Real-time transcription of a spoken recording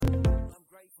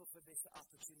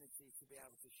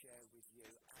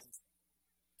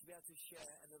be able to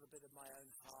share a little bit of my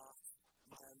own heart,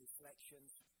 my own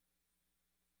reflections.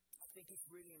 I think it's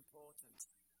really important.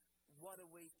 What a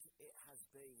week it has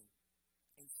been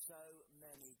in so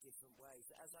many different ways.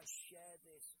 As I share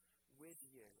this with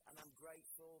you, and I'm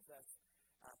grateful that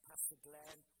Pastor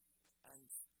Glenn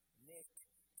and Nick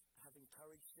have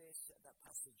encouraged this, that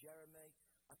Pastor Jeremy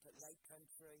up at Lake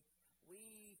Country,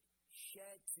 we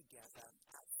shared together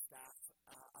at staff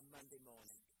on Monday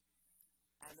morning.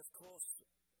 And of course,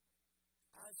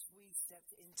 as we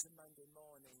stepped into Monday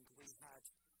morning, we had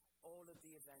all of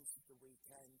the events of the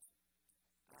weekend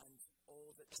and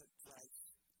all that took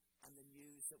place and the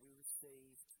news that we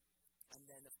received, and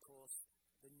then, of course,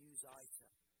 the news item.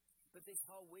 But this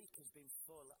whole week has been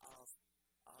full of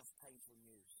painful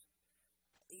news.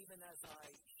 Even as I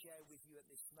share with you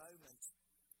at this moment,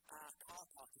 our car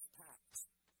park is packed.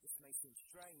 This may seem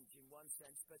strange in one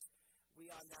sense, but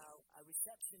we are now a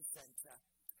reception centre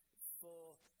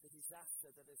for the disaster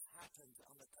that has happened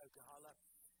on the Coquihalla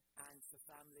and for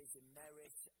families in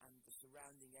Merritt and the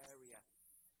surrounding area.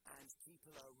 And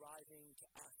people are arriving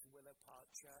at Willow Park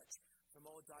Church from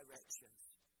all directions.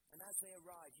 And as they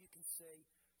arrive, you can see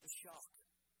the shock.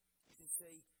 You can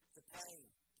see the pain.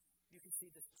 You can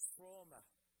see the trauma.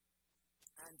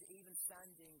 And even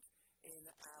standing in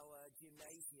our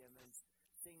gymnasium and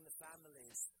seeing the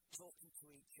families talking to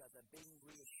each other, being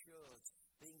reassured,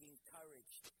 being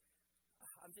encouraged.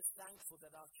 I'm just thankful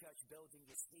that our church building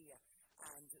is here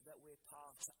and that we're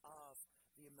part of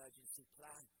the emergency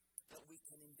plan. That we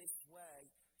can in this way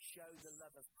show the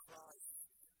love of Christ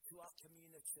to our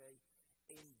community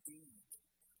indeed.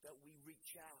 That we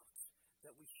reach out,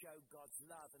 that we show God's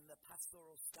love, and the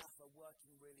pastoral staff are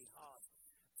working really hard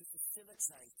to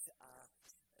facilitate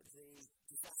the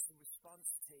disaster response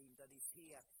team that is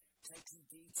here, taking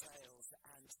details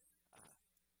and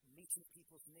meeting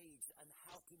people's needs and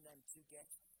helping them to get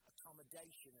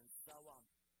accommodation and so on.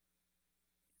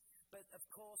 But of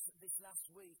course, this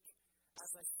last week, as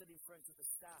I stood in front of the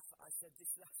staff, I said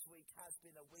this last week has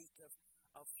been a week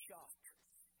of shock.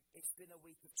 It's been a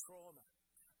week of trauma.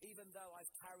 Even though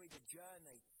I've carried a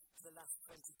journey for the last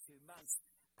 22 months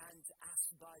and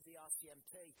asked by the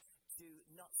RCMP to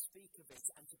not speak of it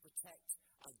and to protect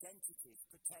identities,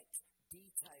 protect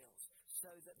details,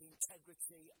 so that the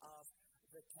integrity of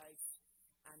the case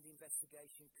and the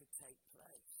investigation could take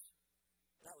place.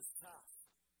 That was tough.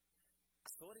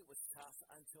 I thought it was tough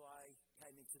until I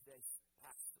came into this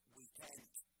past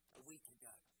weekend, a week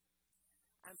ago.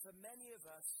 And for many of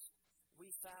us,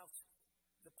 we felt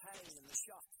the pain and the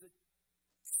shock. The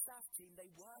staff team, they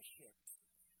worshipped.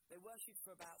 They worshipped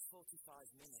for about 45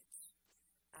 minutes.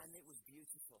 And it was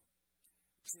beautiful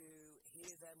to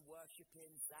hear them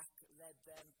worshipping. Zach led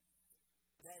them.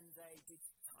 Then they did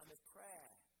time of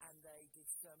prayer. And they did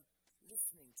some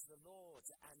listening to the Lord.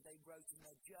 And they wrote in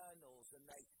their journals. And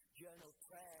they journaled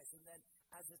prayers. And then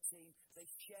as a team, they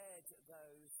shared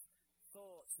those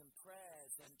thoughts and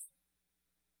prayers. And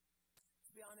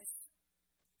to be honest,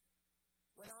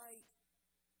 when I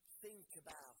think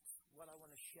about what I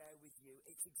want to share with you,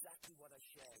 it's exactly what I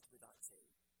shared with our team.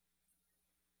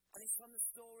 And it's from the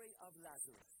story of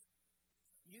Lazarus.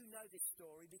 You know this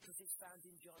story because it's found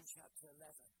in John chapter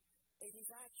 11. It is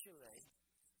actually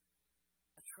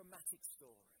a traumatic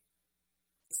story.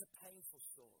 It's a painful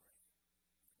story.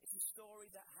 It's a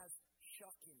story that has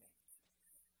shock in it.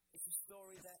 It's a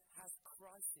story that has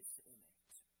crisis in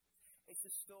it. It's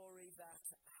a story that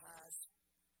has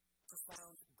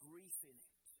profound grief in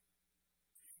it.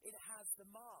 It has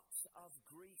the marks of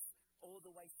grief all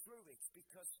the way through it,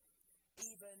 because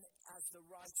even as the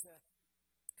writer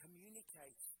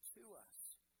communicates to us,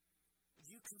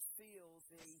 you can feel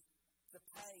the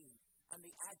pain and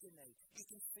the agony. You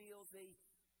can feel the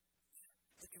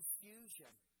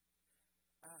confusion,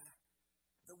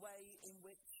 the way in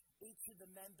which each of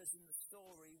the members in the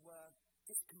story were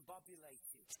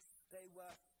discombobulated. They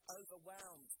were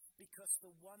overwhelmed because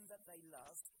the one that they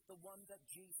loved, the one that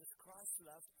Jesus Christ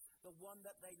loved, the one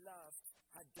that they loved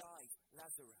had died,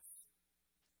 Lazarus.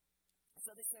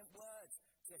 So they sent word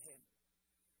to him.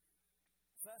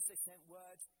 First they sent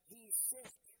word, he is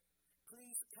sick.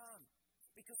 Please come.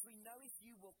 Because we know if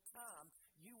you will come,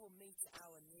 you will meet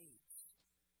our needs.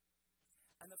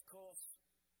 And of course,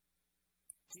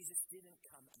 Jesus didn't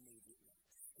come immediately.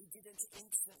 He didn't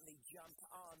instantly jump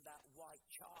on that white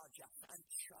charger and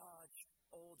charge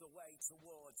all the way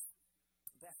towards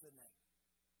Bethany.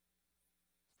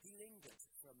 He lingered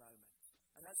for a moment.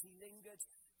 And as he lingered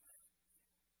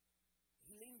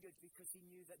because he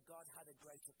knew that God had a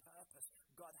greater purpose.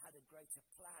 God had a greater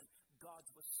plan. God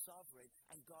was sovereign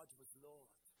and God was Lord.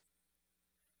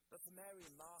 But for Mary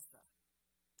and Martha,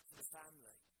 for the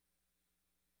family,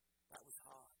 That was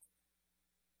hard.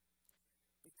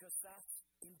 Because that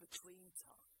in-between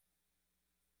time,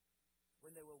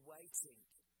 when they were waiting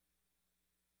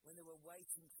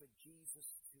for Jesus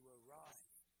to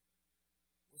arrive,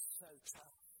 was so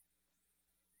tough.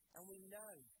 And we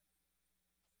know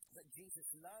that Jesus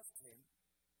loved him,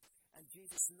 and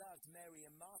Jesus loved Mary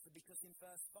and Martha, because in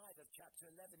verse 5 of chapter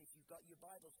 11, if you've got your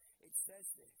Bibles, it says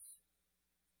this.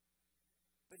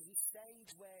 But he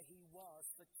stayed where he was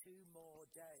for 2 more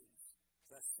days.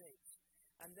 Verse 6.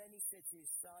 And then he said to his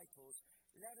disciples,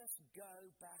 let us go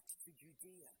back to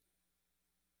Judea.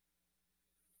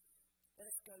 Let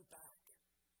us go back.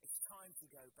 It's time to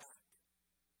go back.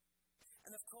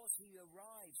 And of course he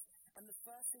arrives. And the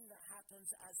first thing that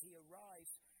happens as he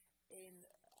arrives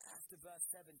after verse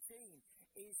 17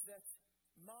 is that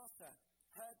Martha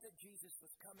heard that Jesus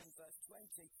was coming, verse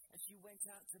 20, and she went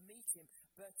out to meet him,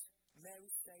 but Mary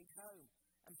stayed home.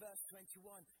 And verse 21,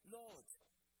 Lord,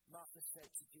 Martha said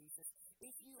to Jesus,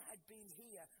 if you had been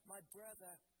here, my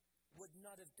brother would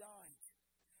not have died.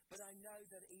 But I know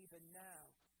that even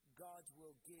now, God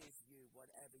will give you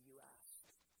whatever you ask.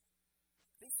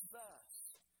 This verse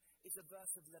is a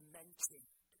verse of lamenting.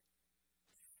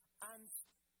 And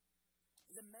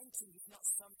lamenting is not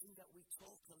something that we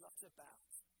talk a lot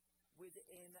about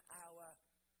within our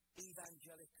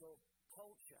evangelical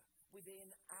culture,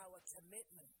 within our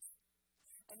commitment.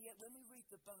 And yet when we read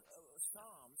the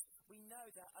Psalms, we know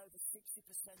that over 60%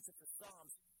 of the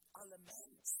Psalms are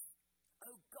laments.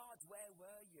 Oh God, where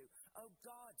were you? Oh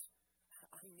God,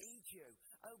 I need you.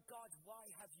 Oh God, why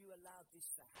have you allowed this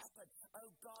to happen?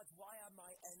 Oh God, why are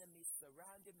my enemies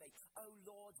surrounding me? Oh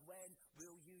Lord, when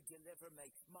will you deliver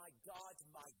me? My God,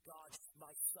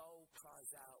 my soul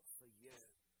cries out for you.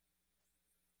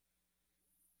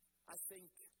 I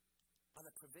think on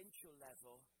a provincial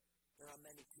level, there are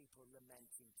many people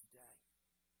lamenting today.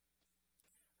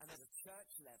 And at a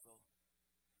church level,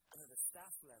 and at a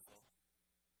staff level,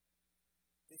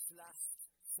 this last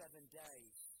 7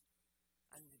 days,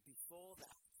 and before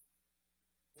that,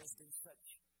 there's been such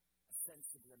a sense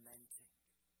of lamenting.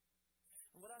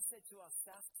 And what I said to our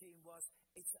staff team was,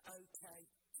 it's okay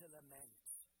to lament.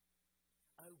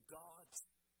 Oh God,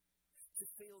 to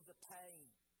feel the pain,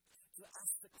 to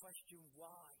ask the question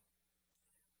why,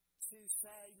 to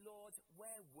say, Lord,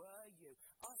 where were you?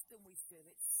 Often we feel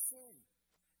it's sin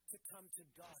to come to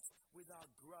God with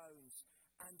our groans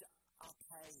and our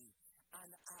pain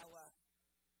and our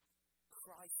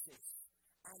crisis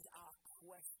and our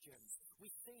questions.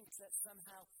 We think that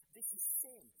somehow this is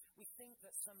sin. We think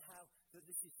that somehow that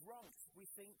this is wrong. We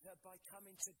think that by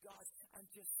coming to God and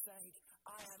just saying,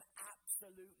 I am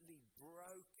absolutely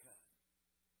broken,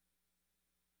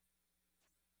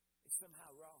 is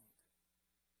somehow wrong.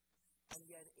 And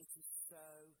yet it is so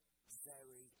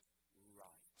very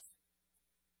right.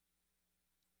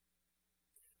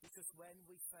 Because when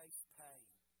we face pain,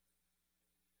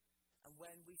 and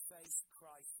when we face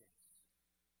crisis,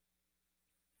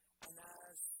 and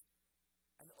as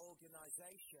an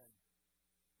organisation,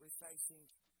 we're facing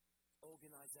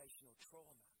organisational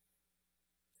trauma.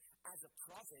 As a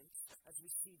province, as we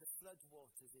see the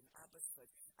floodwaters in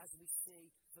Abbotsford, as we see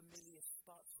familiar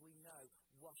spots we know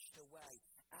washed away,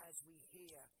 as we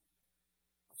hear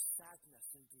of sadness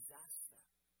and disaster,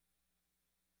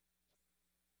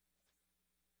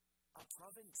 our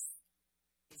province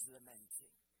is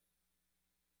lamenting.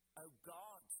 Oh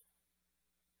God,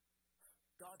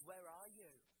 God, where are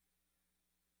you?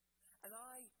 And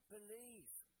I believe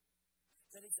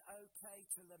that it's okay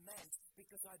to lament,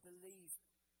 because I believe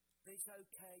that it's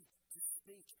okay to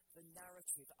speak the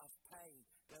narrative of pain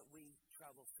that we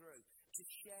travel through, to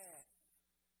share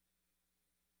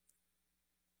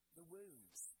the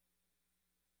wounds,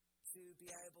 to be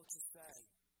able to say,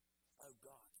 oh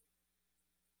God,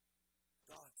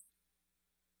 God,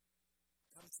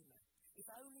 come to me. If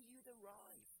only you'd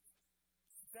arrived.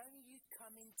 If only you'd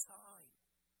come in time.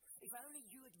 If only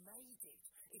you had made it.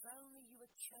 If only you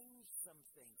had changed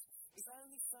something. If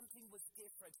only something was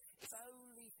different. If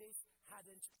only this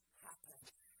hadn't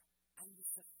happened. And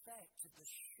this effect of the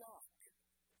shock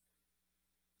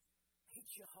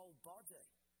hits your whole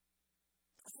body.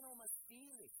 I can almost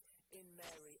feel it in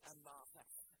Mary and Martha.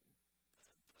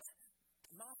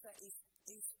 Martha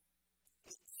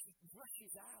she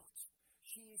rushes out.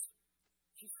 She's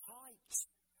hyped,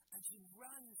 and she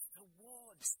runs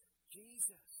towards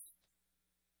Jesus.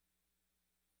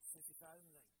 Says, if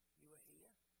only you were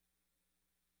here.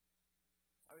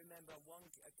 I remember on one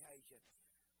occasion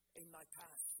in my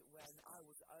past when I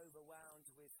was overwhelmed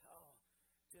with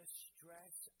the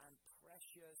stress and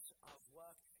pressures of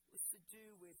work. It was to do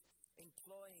with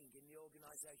employing in the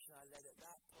organisation I led at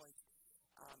that point.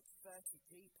 30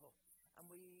 people. And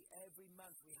every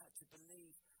month we had to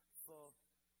believe for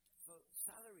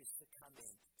salaries to come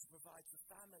in, to provide for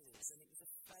families. And it was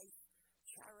a faith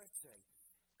charity.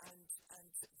 And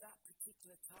that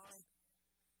particular time,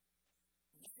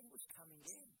 nothing was coming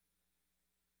in.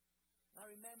 I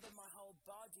remember my whole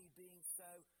body being so,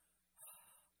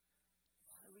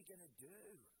 what are we going to do?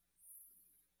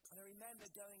 And I remember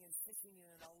going and sitting in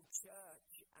an old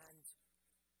church and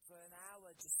for an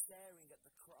hour just staring at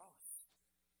the cross.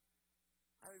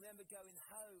 I remember going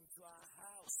home to our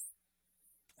house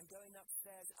and going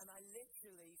upstairs, and I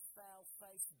literally fell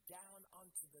face down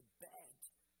onto the bed.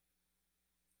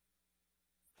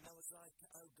 And I was like,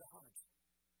 oh God,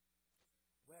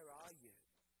 where are you?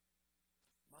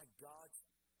 My God,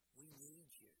 we need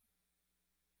you.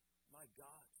 My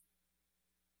God.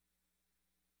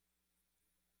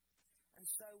 And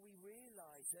so we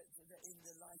realized that in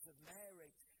the life of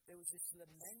Mary, there was this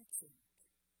lamenting.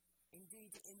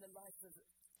 Indeed, in the life of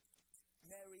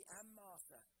Mary and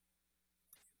Martha.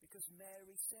 Because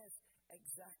Mary says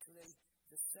exactly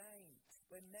the same.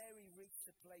 When Mary reached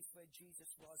the place where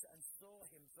Jesus was and saw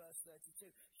him, verse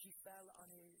 32, she fell on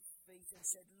his feet and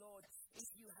said, Lord, if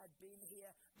you had been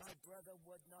here, my brother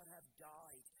would not have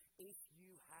died. If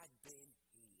you had been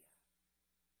here.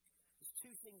 There's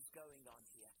two things going on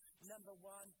here. Number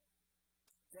one,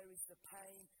 there is the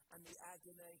pain and the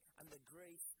agony and the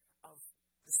grief of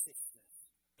the sisters.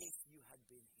 If you had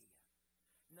been here.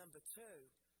 Number two,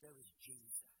 there was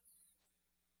Jesus.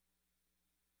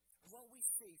 What we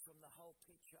see from the whole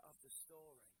picture of the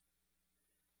story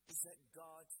is that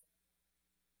God,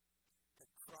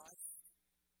 that Christ,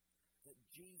 that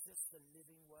Jesus, the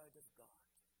living Word of God,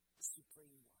 the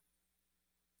Supreme One,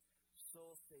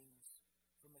 saw things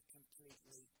from a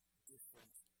completely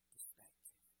different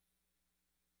perspective.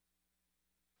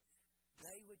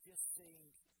 They were just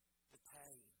seeing the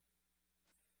pain.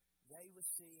 They were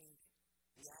seeing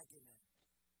the agony.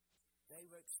 They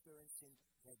were experiencing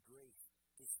their grief,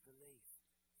 disbelief,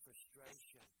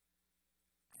 frustration,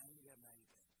 anger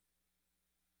maybe.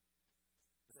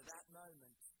 But at that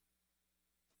moment,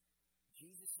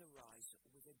 Jesus arrives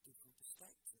with a different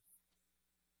perspective.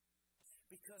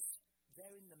 Because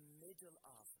they're in the middle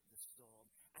of the storm,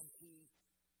 and he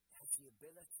has the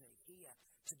ability here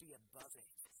to be above it.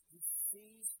 He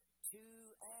sees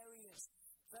two areas.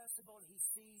 First of all, he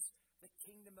sees the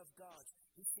kingdom of God.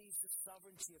 He sees the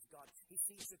sovereignty of God. He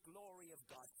sees the glory of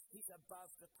God. He's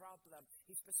above the problem.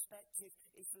 His perspective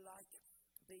is like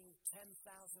being 10,000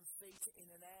 feet in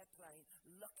an airplane,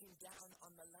 looking down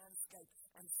on the landscape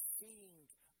and seeing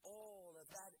all of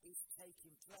that is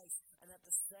taking place. And at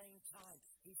the same time,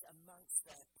 he's amongst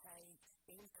their pain,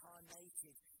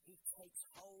 incarnated. He takes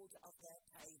hold of their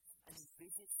pain and he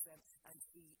visits them and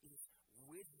he is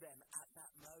with them at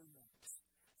that moment.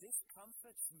 This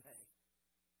comforts me.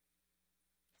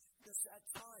 Because at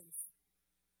times,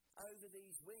 over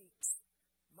these weeks,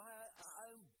 my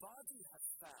own body has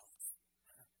felt,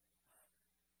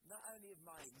 not only of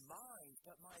my mind,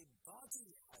 but my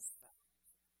body has felt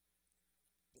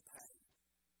the pain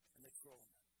and the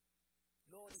trauma.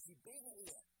 Lord, if you'd been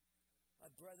here,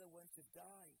 my brother wouldn't have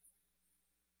died.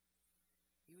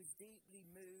 He was deeply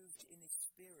moved in his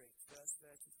spirit, verse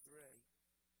 33,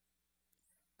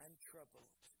 and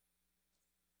troubled.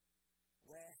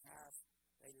 Where have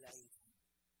they laid him?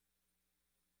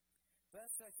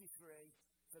 Verse 33,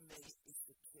 for me, is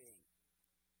the key.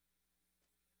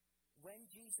 When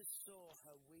Jesus saw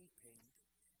her weeping,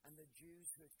 and the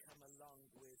Jews who had come along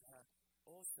with her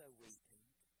also weeping,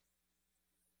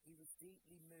 he was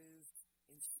deeply moved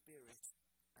in spirit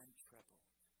and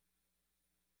troubled.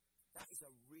 That is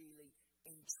a really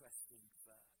interesting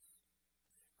verse.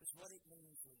 Because what it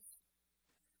means is,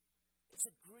 it's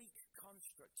a Greek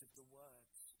construct of the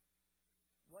words.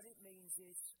 What it means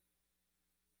is,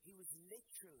 he was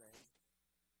literally,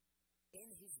 in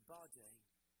his body,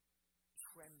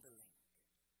 trembling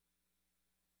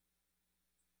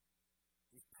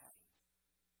with pain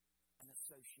and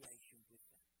association with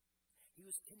them. He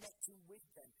was connecting with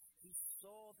them. He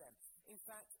saw them. In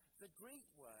fact, the Greek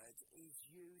word is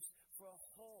used for a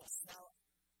horse. Now,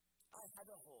 I had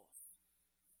a horse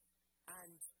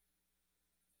and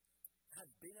had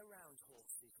been around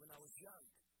horses when I was young.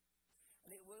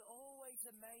 And it will always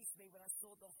amaze me when I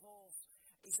saw the horse,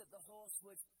 is that the horse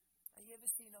would, have you ever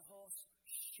seen a horse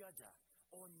shudder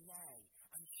or neigh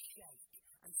and shake?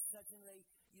 And suddenly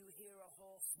you hear a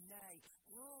horse neigh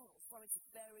from its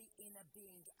very inner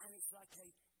being, and it's like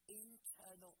an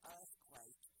internal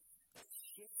earthquake that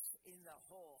shifts in the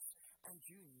horse, and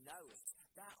you know it.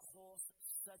 That horse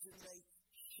suddenly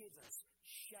shivers,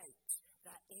 shakes,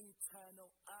 that internal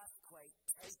earthquake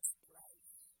takes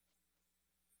place.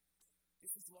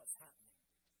 This is what's happening.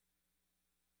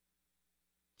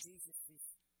 Jesus is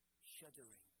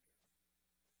shuddering,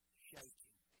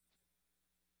 shaking,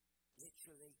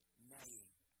 literally neighing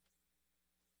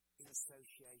in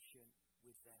association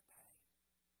with their pain.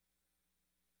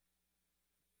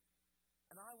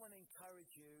 And I want to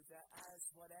encourage you that as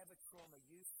whatever trauma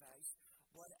you face,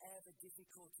 whatever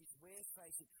difficulties we're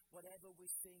facing, whatever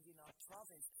we're seeing in our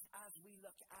province, as we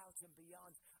look out and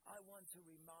beyond, I want to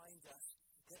remind us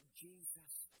that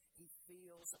Jesus, he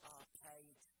feels our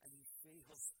pain and he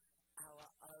feels our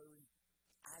own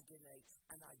agony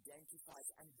and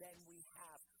identifies. And then we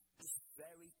have this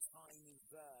very tiny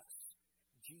verse,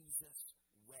 Jesus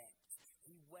wept.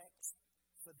 He wept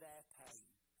for their pain.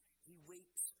 He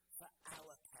weeps for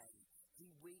our pain.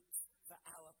 He weeps for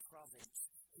our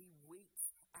province. He weeps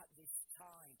at this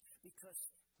time because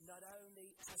not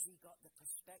only has he got the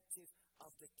perspective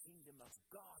of the kingdom of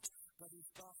God, but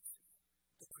he's got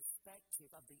the perspective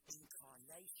of the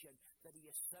incarnation that he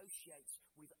associates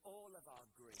with all of our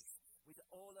grief, with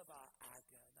all of our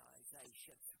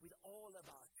agonization, with all of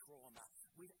our trauma,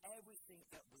 with everything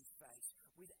that we face,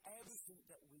 with everything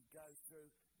that we go through.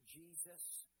 Jesus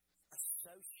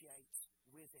associates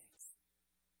with it.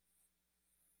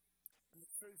 And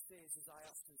the truth is, as I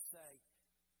often say,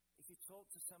 if you talk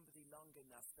to somebody long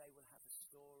enough, they will have a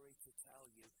story to tell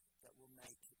you that will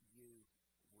make you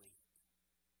weep.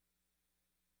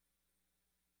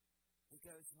 He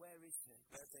goes, where is he?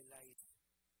 Where have they laid him?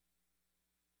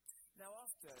 Now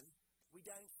often, we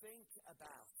don't think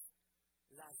about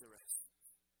Lazarus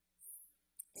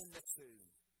in the tomb,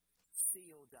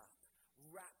 sealed up,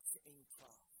 wrapped in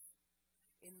cloth,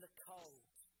 in the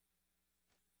cold,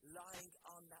 lying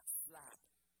on that slab.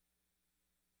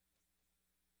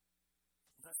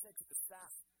 As I said to the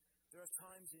staff, there are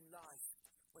times in life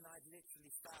when I've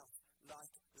literally felt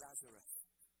like Lazarus.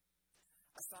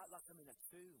 I felt like I'm in a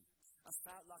tomb. I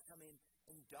felt like I'm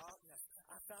in darkness.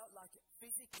 I felt like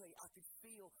physically I could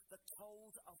feel the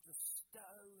cold of the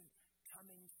stone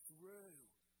coming through.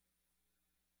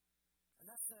 And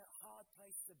that's a hard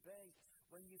place to be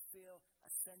when you feel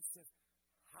a sense of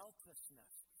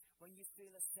helplessness, when you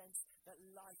feel a sense that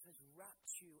life has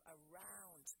wrapped you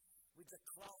around with the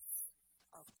cloth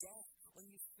of death, when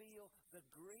you feel the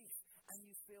grief and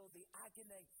you feel the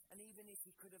agony, and even if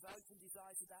he could have opened his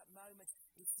eyes at that moment,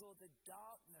 he saw the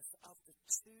darkness of the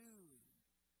tomb.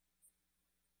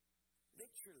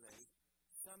 Literally,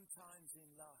 sometimes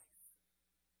in life,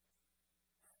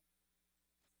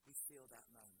 we feel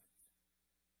that moment.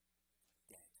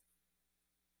 Dead.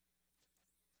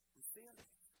 We feel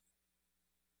it.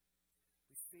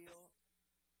 We feel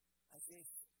as if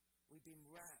we've been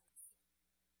wrapped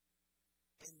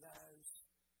in those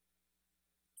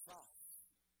cloths.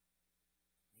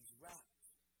 He's wrapped.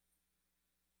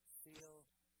 Feel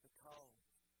the cold.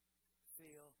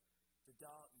 Feel the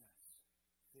darkness.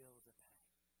 Feel the pain.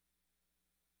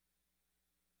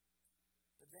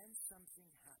 But then something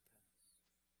happens.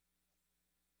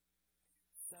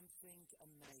 Something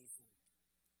amazing.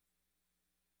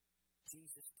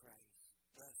 Jesus prays.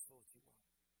 Verse 41.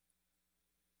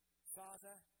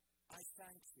 Father, I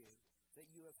thank you that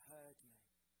you have heard me.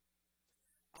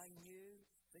 I knew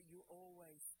that you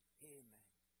always hear me.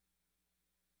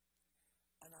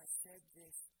 And I said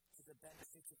this for the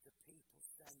benefit of the people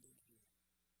standing here,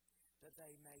 that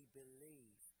they may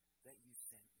believe that you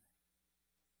sent me.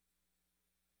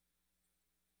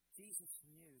 Jesus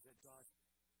knew that God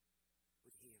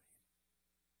would hear him.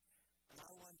 And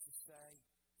I want to say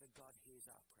that God hears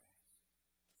our prayers.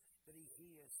 That he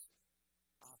hears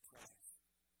our prayers.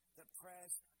 That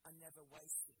prayers are never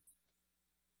wasted.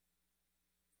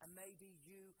 And maybe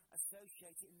you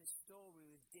associate it in this story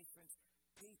with different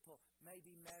people.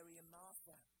 Maybe Mary and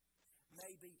Martha.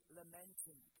 Maybe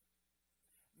lamenting.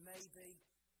 Maybe,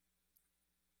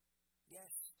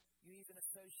 yes, you even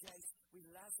associate with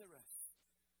Lazarus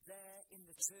there in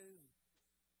the tomb.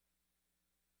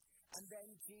 And then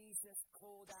Jesus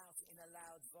called out in a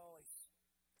loud voice,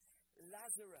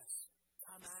 Lazarus,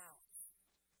 come out.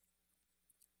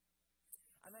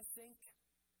 And I think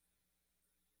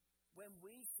when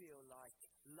we feel like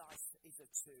life is a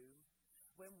tomb,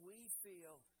 when we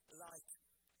feel like,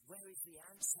 where is the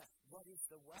answer? What is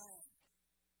the way?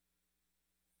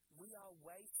 We are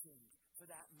waiting for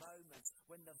that moment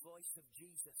when the voice of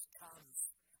Jesus comes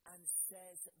and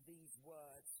says these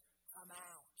words, come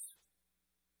out.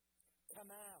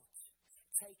 Come out.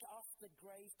 Take off the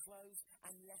grave clothes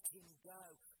and let him go.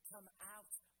 Come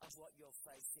out of what you're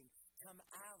facing. Come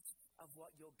out of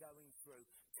what you're going through.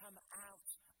 Come out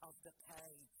of the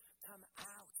pain. Come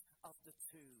out of the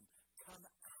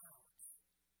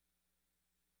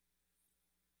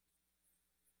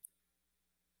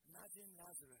Imagine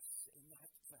Lazarus in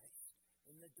that place,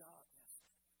 in the darkness,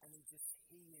 and he just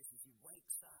hears as he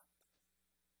wakes up,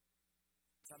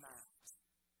 come out,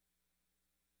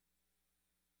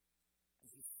 and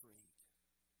he's freed.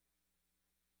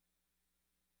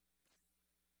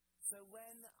 So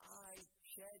when I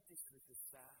shared this with the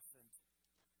staff, and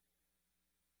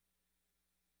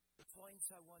the point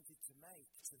I wanted to make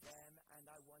to them, and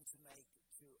I want to make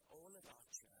to all of our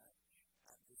church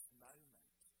at this moment,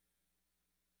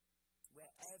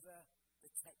 wherever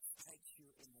the text takes you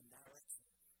in the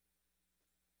narrative,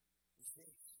 is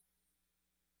this: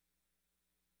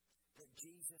 that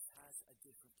Jesus has a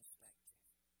different perspective.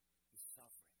 He's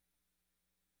sovereign.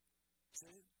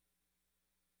 2,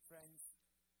 friends,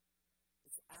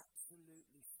 it's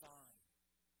absolutely fine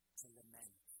to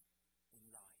lament in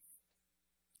life.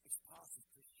 It's part of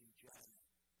Christian journey.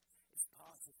 It's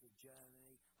part of the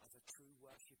journey of a true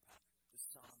worshipper, the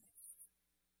psalmist.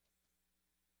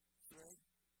 3,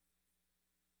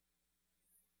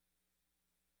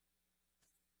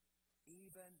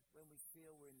 even when we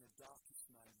feel we're in the darkest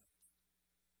moment,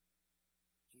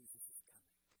 Jesus is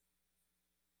coming.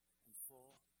 And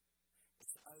 4,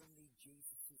 it's only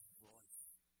Jesus'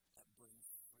 voice that brings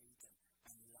freedom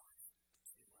and life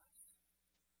to us.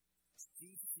 It's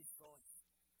Jesus' voice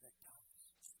that comes.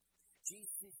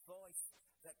 Jesus' voice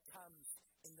that comes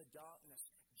in the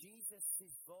darkness.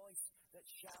 Jesus' voice that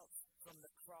shouts from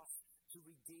the cross to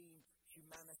redeem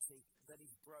humanity that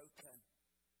is broken.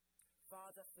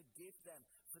 Father, forgive them,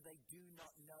 for they do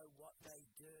not know what they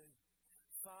do.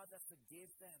 Father,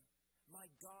 forgive them. My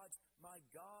God,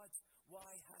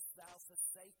 why hast thou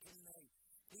forsaken me?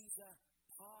 These are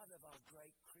part of our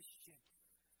great Christian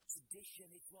tradition.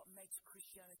 It's what makes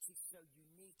Christianity so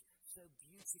unique, so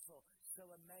beautiful, so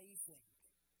amazing.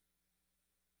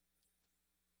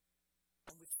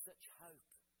 And with such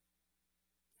hope.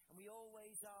 And we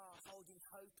always are holding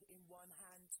hope in one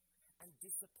hand and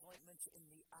disappointment in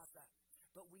the other.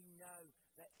 But we know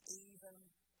that even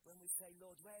when we say,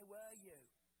 Lord, where were you?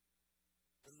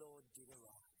 The Lord did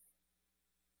arrive.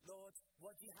 Lord,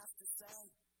 what do you have to say?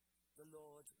 The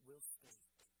Lord will speak.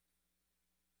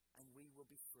 And we will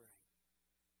be free.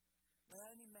 Not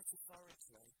only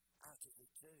metaphorically out of the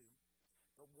tomb,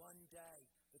 but one day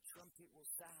the trumpet will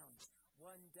sound.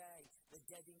 One day the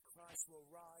dead in Christ will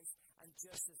rise. And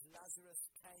just as Lazarus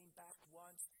came back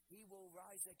once, he will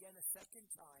rise again a second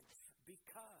time.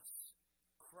 Because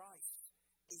Christ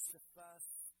is the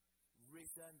first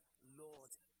risen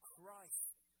Lord.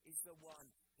 Christ is the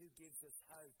one who gives us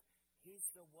hope. He's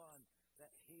the one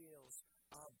that heals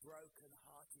our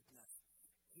brokenheartedness.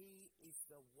 He is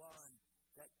the one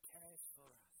that cares for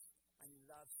us and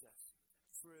loves us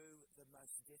through the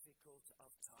most difficult of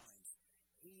times.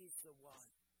 He is the one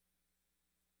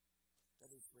that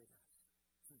is with us.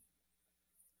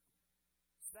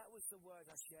 So that was the word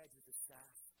I shared with the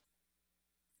staff.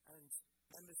 And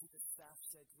members of the staff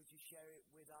said, would you share it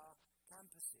with our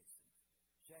campuses?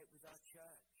 Share it with our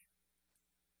church?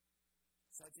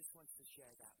 So I just wanted to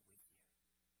share that with you.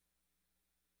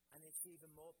 And it's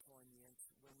even more poignant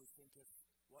when we think of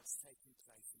what's taking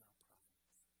place in our province.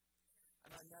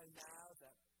 And I know now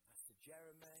that Pastor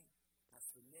Jeremy,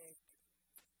 Pastor Nick,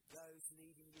 those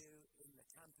leading you in the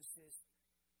campuses,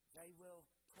 they will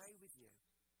pray with you.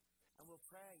 And we'll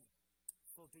pray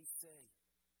for BC.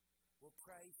 We'll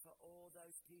pray for all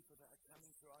those people that are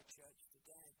coming through our church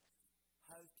today.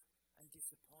 Hope and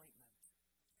disappointment.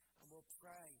 And we'll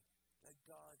pray that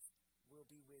God will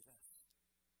be with us.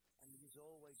 And He is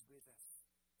always with us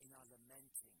in our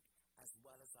lamenting as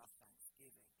well as our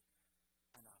thanksgiving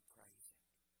and our praising.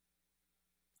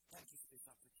 Thank you for this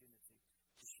opportunity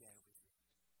to share with you.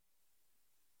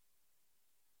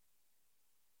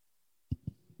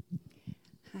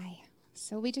 Hi.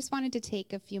 So we just wanted to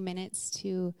take a few minutes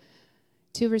to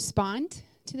respond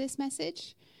to this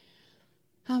message.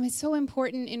 It's so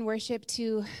important in worship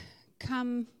to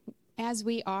come as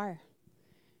we are,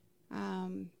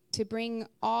 to bring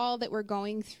all that we're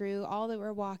going through, all that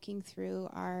we're walking through,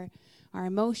 our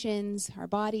emotions, our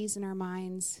bodies, and our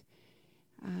minds,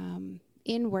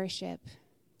 in worship,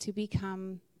 to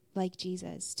become like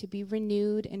Jesus, to be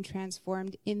renewed and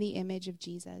transformed in the image of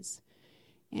Jesus.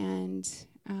 And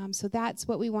so that's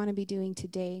what we want to be doing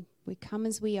today. We come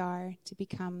as we are to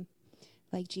become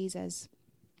like Jesus.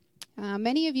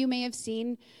 Many of you may have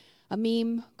seen a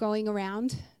meme going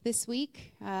around this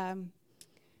week.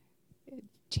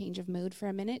 Change of mood for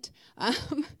a minute.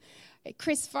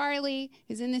 Chris Farley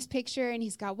is in this picture, and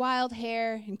he's got wild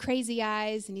hair and crazy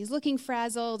eyes, and he's looking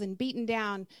frazzled and beaten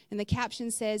down. And the caption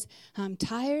says, "I'm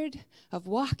tired of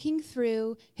walking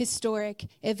through historic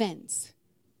events."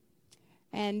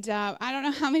 And I don't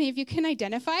know how many of you can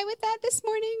identify with that this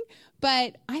morning,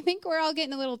 but I think we're all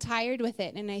getting a little tired with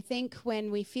it. And I think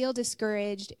when we feel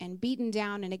discouraged and beaten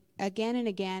down and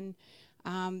again,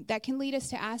 that can lead us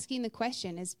to asking the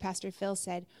question, as Pastor Phil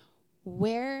said,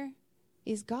 where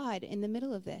is God in the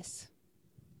middle of this?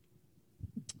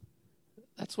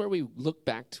 That's where we look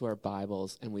back to our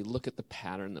Bibles and we look at the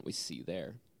pattern that we see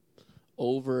there.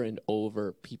 Over and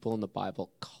over, people in the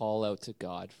Bible call out to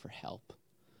God for help.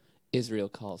 Israel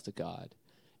calls to God.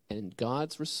 And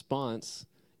God's response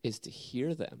is to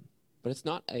hear them. But it's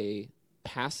not a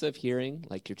passive hearing,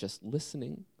 like you're just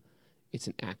listening. It's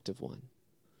an active one.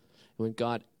 And when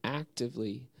God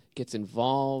actively gets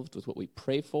involved with what we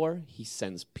pray for, he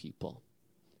sends people.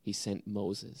 He sent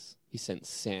Moses. He sent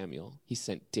Samuel. He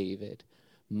sent David.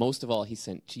 Most of all, he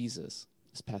sent Jesus,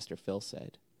 as Pastor Phil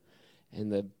said.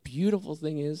 And the beautiful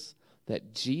thing is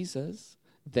that Jesus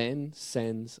then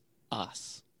sends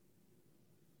us.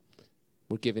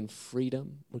 We're given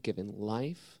freedom, we're given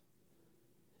life,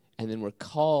 and then we're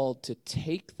called to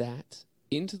take that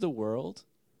into the world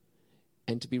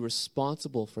and to be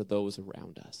responsible for those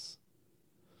around us.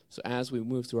 So as we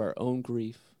move through our own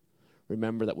grief,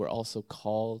 remember that we're also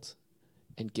called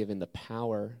and given the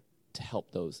power to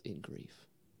help those in grief.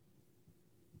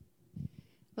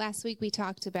 Last week we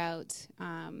talked about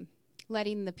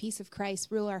letting the peace of Christ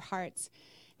rule our hearts.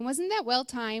 And wasn't that well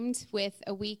timed with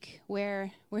a week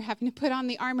where we're having to put on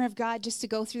the armor of God just to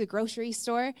go through the grocery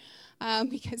store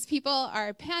because people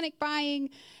are panic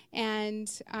buying. And,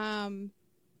 I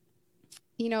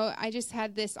just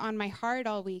had this on my heart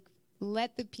all week.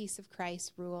 Let the peace of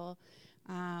Christ rule.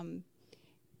 And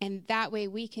that way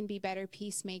we can be better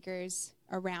peacemakers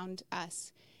around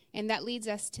us. And that leads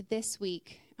us to this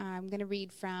week. I'm going to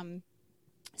read from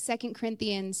 2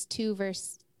 Corinthians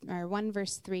 1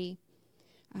 verse 3.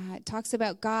 It talks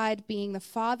about God being the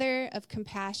Father of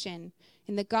compassion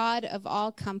and the God of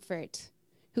all comfort,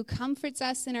 who comforts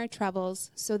us in our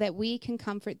troubles so that we can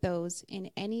comfort those in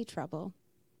any trouble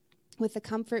with the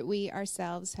comfort we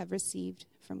ourselves have received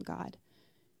from God.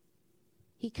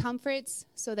 He comforts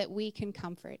so that we can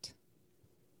comfort.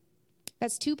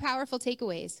 That's two powerful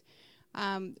takeaways.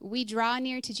 We draw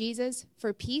near to Jesus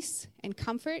for peace and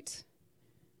comfort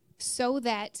so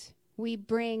that we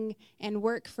bring and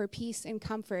work for peace and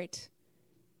comfort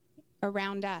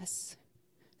around us,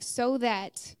 so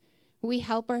that we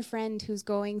help our friend who's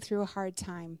going through a hard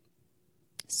time,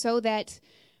 so that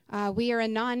we are a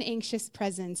non-anxious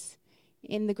presence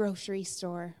in the grocery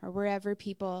store or wherever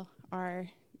people are,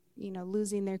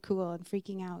 losing their cool and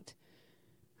freaking out,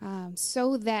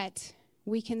 so that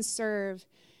we can serve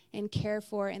and care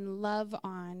for and love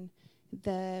on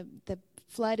the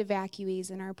flood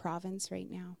evacuees in our province right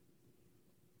now.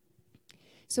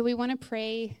 So we want to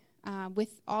pray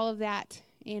with all of that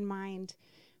in mind.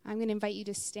 I'm going to invite you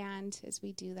to stand as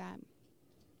we do that.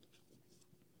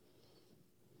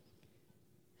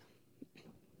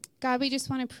 God, we just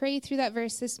want to pray through that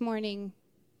verse this morning.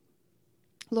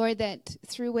 Lord, that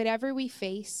through whatever we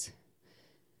face,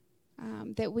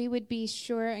 that we would be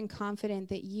sure and confident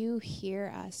that you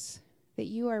hear us, that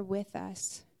you are with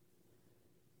us.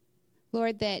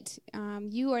 Lord, that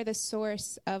you are the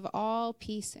source of all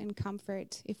peace and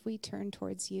comfort if we turn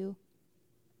towards you.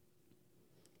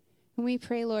 And we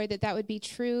pray, Lord, that that would be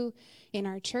true in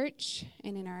our church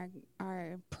and in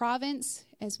our province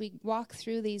as we walk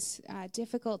through these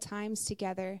difficult times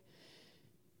together.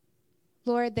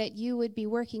 Lord, that you would be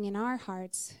working in our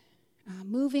hearts,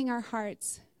 moving our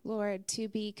hearts, Lord, to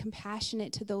be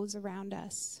compassionate to those around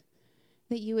us.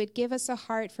 That you would give us a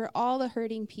heart for all the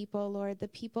hurting people, Lord, the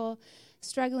people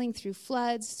struggling through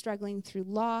floods, struggling through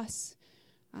loss,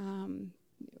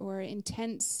 or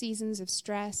intense seasons of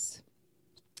stress.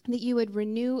 That you would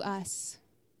renew us,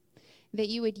 that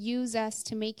you would use us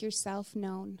to make yourself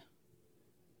known.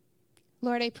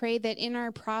 Lord, I pray that in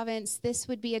our province, this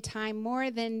would be a time more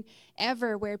than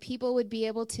ever where people would be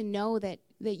able to know that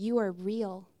you are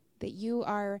real, that you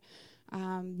are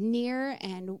near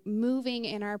and moving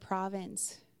in our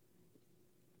province,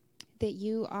 that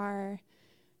you are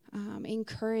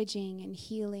encouraging and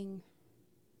healing.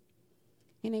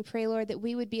 And I pray, Lord, that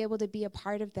we would be able to be a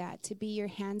part of that, to be your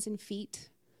hands and feet,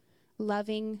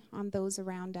 loving on those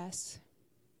around us.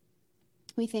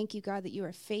 We thank you, God, that you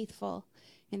are faithful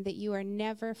and that you are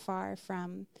never far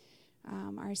from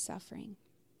our suffering.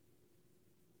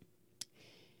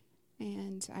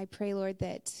 And I pray, Lord,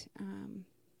 that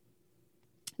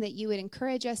you would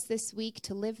encourage us this week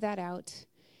to live that out.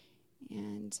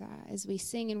 And as we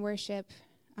sing and worship,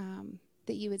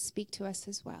 that you would speak to us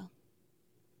as well.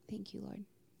 Thank you, Lord.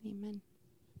 Amen.